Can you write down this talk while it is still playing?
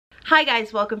Hi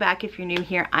guys, welcome back. If you're new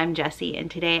here, I'm Jessie,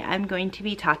 and today I'm going to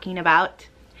be talking about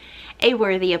A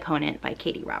Worthy Opponent by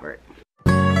Katee Robert.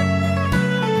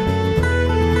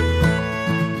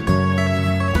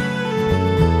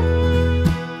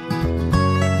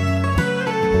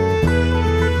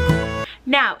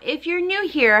 Now, if you're new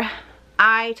here,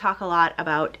 I talk a lot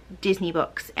about Disney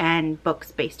books and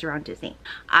books based around Disney.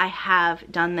 I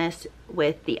have done this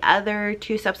with the other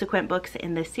two subsequent books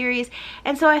in this series,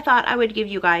 and so I thought I would give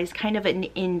you guys kind of an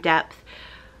in-depth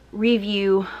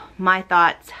review, my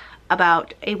thoughts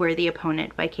about A Worthy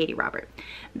Opponent by Katee Robert.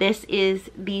 This is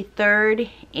the third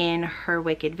in her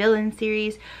Wicked Villain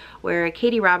series, where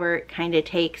Katee Robert kind of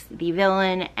takes the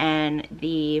villain and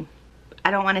the, I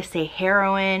don't want to say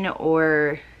heroine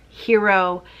or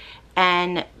hero,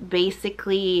 and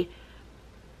basically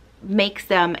makes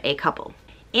them a couple.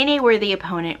 In A Worthy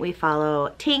Opponent, we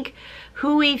follow Tink,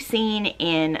 who we've seen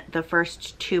in the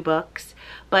first two books,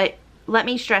 but let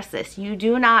me stress this, you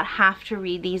do not have to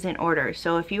read these in order.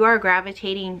 So if you are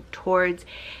gravitating towards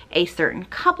a certain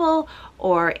couple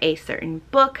or a certain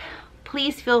book,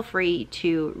 please feel free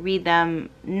to read them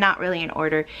not really in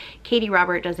order. Katee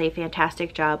Robert does a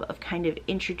fantastic job of kind of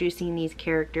introducing these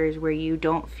characters where you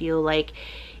don't feel like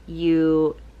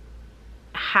you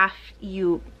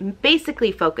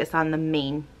basically focus on the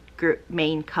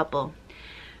main couple.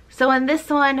 So in this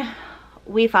one,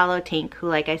 we follow Tink, who,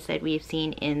 like I said, we've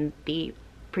seen in the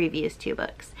previous two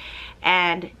books.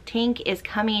 And Tink is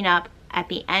coming up at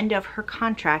the end of her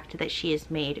contract that she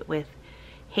has made with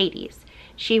Hades.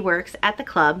 She works at the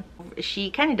club.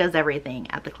 She kind of does everything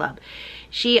at the club.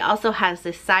 She also has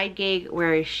this side gig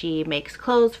where she makes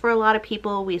clothes for a lot of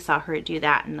people. We saw her do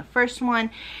that in the first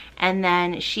one. And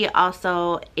then she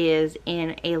also is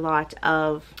in a lot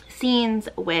of scenes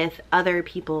with other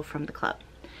people from the club.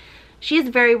 She is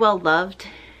very well loved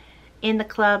in the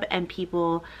club, and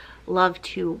people love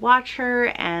to watch her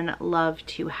and love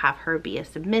to have her be a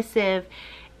submissive.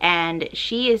 And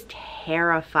she is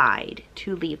terrified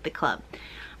to leave the club,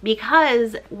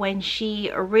 because when she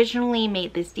originally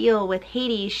made this deal with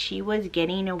Hades, she was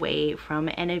getting away from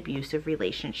an abusive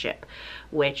relationship,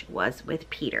 which was with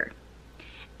Peter.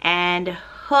 And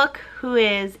Hook, who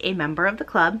is a member of the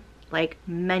club, like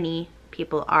many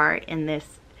people are in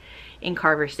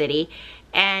Carver City,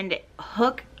 and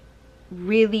Hook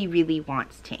really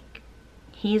wants Tink.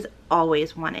 He's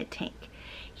always wanted Tink.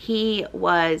 He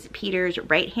was Peter's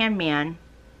right-hand man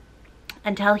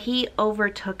until he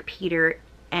overtook Peter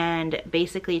and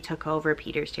basically took over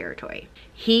Peter's territory.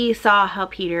 He saw how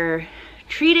Peter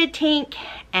treated Tink,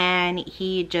 and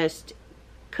he just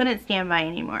couldn't stand by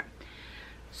anymore.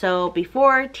 So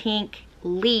before Tink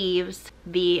leaves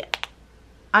the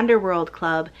Underworld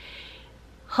Club,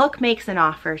 Hook makes an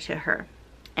offer to her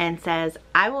and says,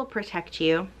 I will protect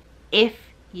you if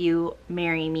you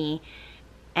marry me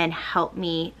and help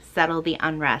me settle the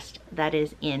unrest that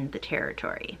is in the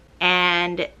territory.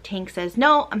 And Tink says,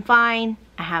 no, I'm fine.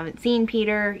 I haven't seen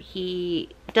Peter. He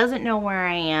doesn't know where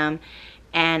I am,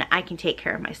 and I can take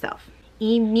care of myself.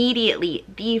 Immediately,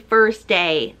 the first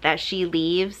day that she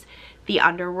leaves the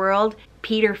underworld,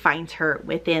 Peter finds her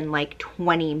within like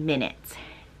 20 minutes.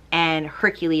 And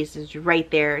Hercules is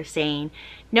right there saying,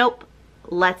 nope,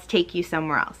 let's take you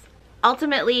somewhere else.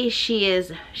 Ultimately, she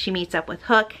meets up with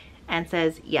Hook and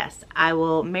says, yes, I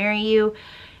will marry you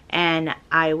and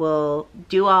I will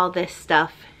do all this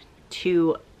stuff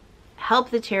to help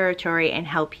the territory and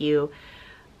help you,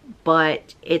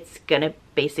 but it's gonna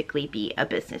basically be a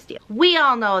business deal. We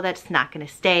all know that's not gonna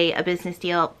stay a business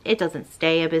deal. It doesn't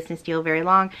stay a business deal very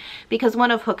long, because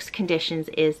one of Hook's conditions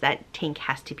is that Tink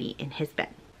has to be in his bed.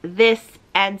 This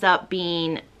ends up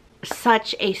being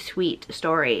such a sweet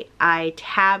story. I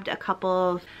tabbed a couple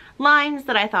of lines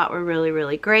that I thought were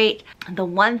really great. The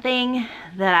one thing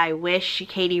that I wish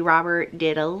Katee Robert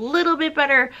did a little bit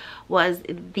better was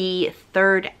the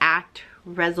third act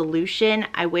resolution.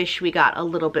 I wish we got a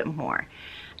little bit more.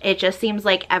 It just seems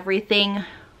like everything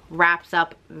wraps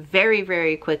up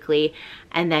very quickly,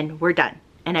 and then we're done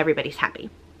and everybody's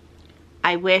happy.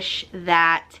 I wish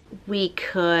that we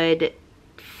could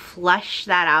flesh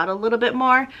that out a little bit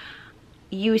more.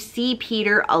 You see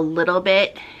Peter a little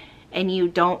bit, and you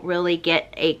don't really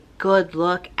get a good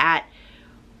look at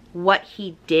what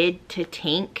he did to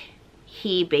Tink.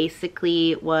 He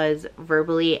basically was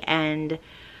verbally and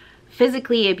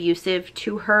physically abusive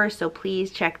to her, so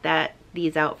please check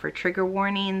these out for trigger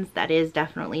warnings. That is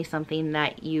definitely something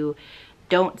that you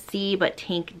don't see, but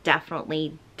Tink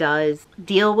definitely does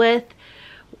deal with.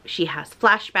 She has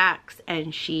flashbacks,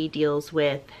 and she deals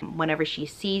with whenever she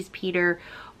sees Peter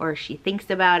or she thinks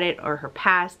about it or her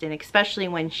past, and especially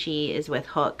when she is with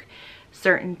Hook,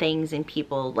 certain things in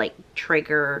people like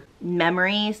trigger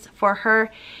memories for her,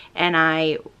 and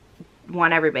I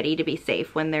want everybody to be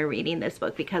safe when they're reading this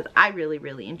book because I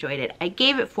really enjoyed it. I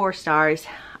gave it 4 stars.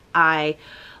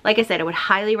 Like I said, I would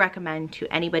highly recommend to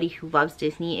anybody who loves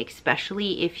Disney,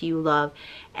 especially if you love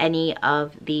any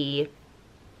of the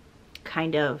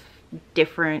kind of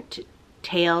different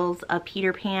tales of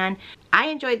Peter Pan. I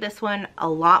enjoyed this one a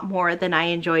lot more than I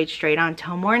enjoyed Straight On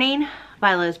Till Morning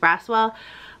by Liz Braswell,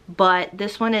 but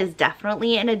this one is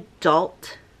definitely an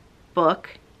adult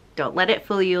book. Don't let it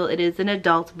fool you, it is an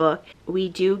adult book. We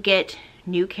do get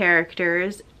new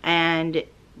characters, and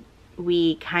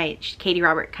Katee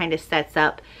Robert kind of sets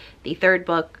up the third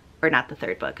book, or not the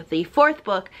third book, the fourth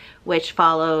book, which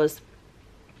follows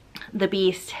the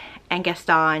Beast and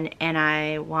Gaston, and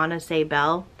I want to say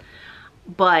Belle,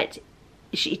 but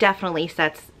she definitely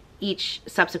sets each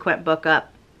subsequent book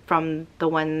up from the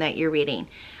one that you're reading.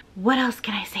 What else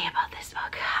can I say about this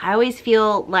book? I always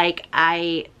feel like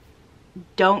I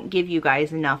don't give you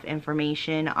guys enough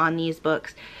information on these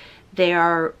books. They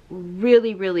are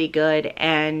really good,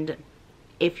 and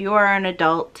if you are an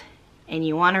adult and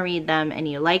you want to read them and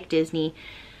you like Disney,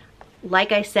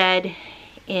 like I said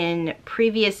in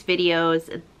previous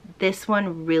videos, this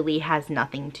one really has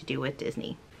nothing to do with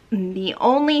Disney. The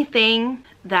only thing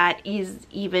that is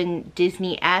even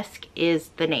Disney-esque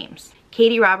is the names.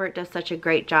 Katee Robert does such a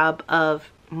great job of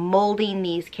molding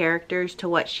these characters to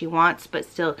what she wants, but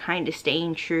still kind of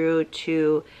staying true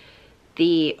to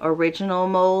the original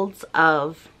molds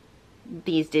of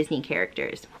these Disney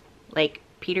characters. Like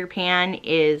Peter Pan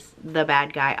is the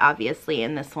bad guy, obviously,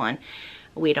 in this one.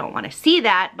 We don't want to see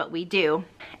that, but we do.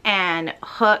 And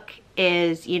Hook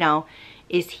is, you know,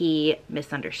 is he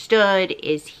misunderstood?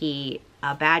 Is he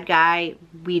a bad guy?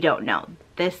 We don't know.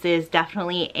 This is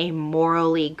definitely a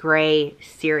morally gray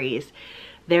series.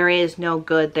 There is no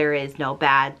good, there is no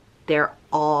bad. They're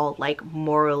all like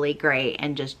morally gray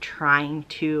and just trying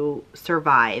to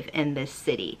survive in this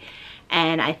city.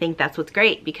 And I think that's what's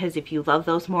great, because if you love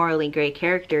those morally gray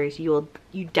characters, you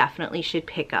definitely should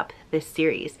pick up this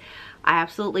series. I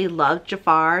absolutely love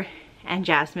Jafar and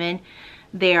Jasmine.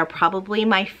 They are probably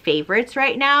my favorites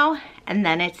right now, and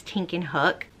then it's Tink and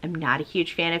Hook. I'm not a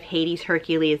huge fan of Hades,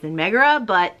 Hercules, and Megara,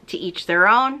 but to each their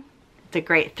own. It's a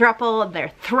great throuple,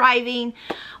 they're thriving,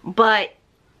 but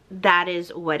that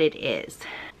is what it is.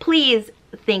 Please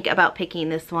think about picking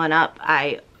this one up.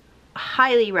 I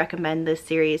highly recommend this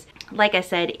series. Like I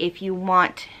said, if you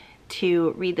want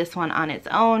to read this one on its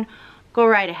own, go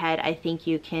right ahead. I think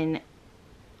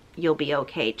you'll be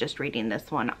okay just reading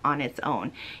this one on its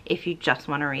own if you just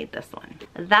want to read this one.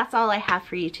 That's all I have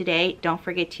for you today. Don't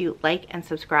forget to like and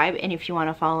subscribe, and if you want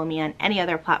to follow me on any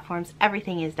other platforms,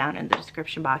 everything is down in the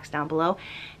description box down below,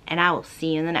 and I will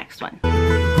see you in the next one.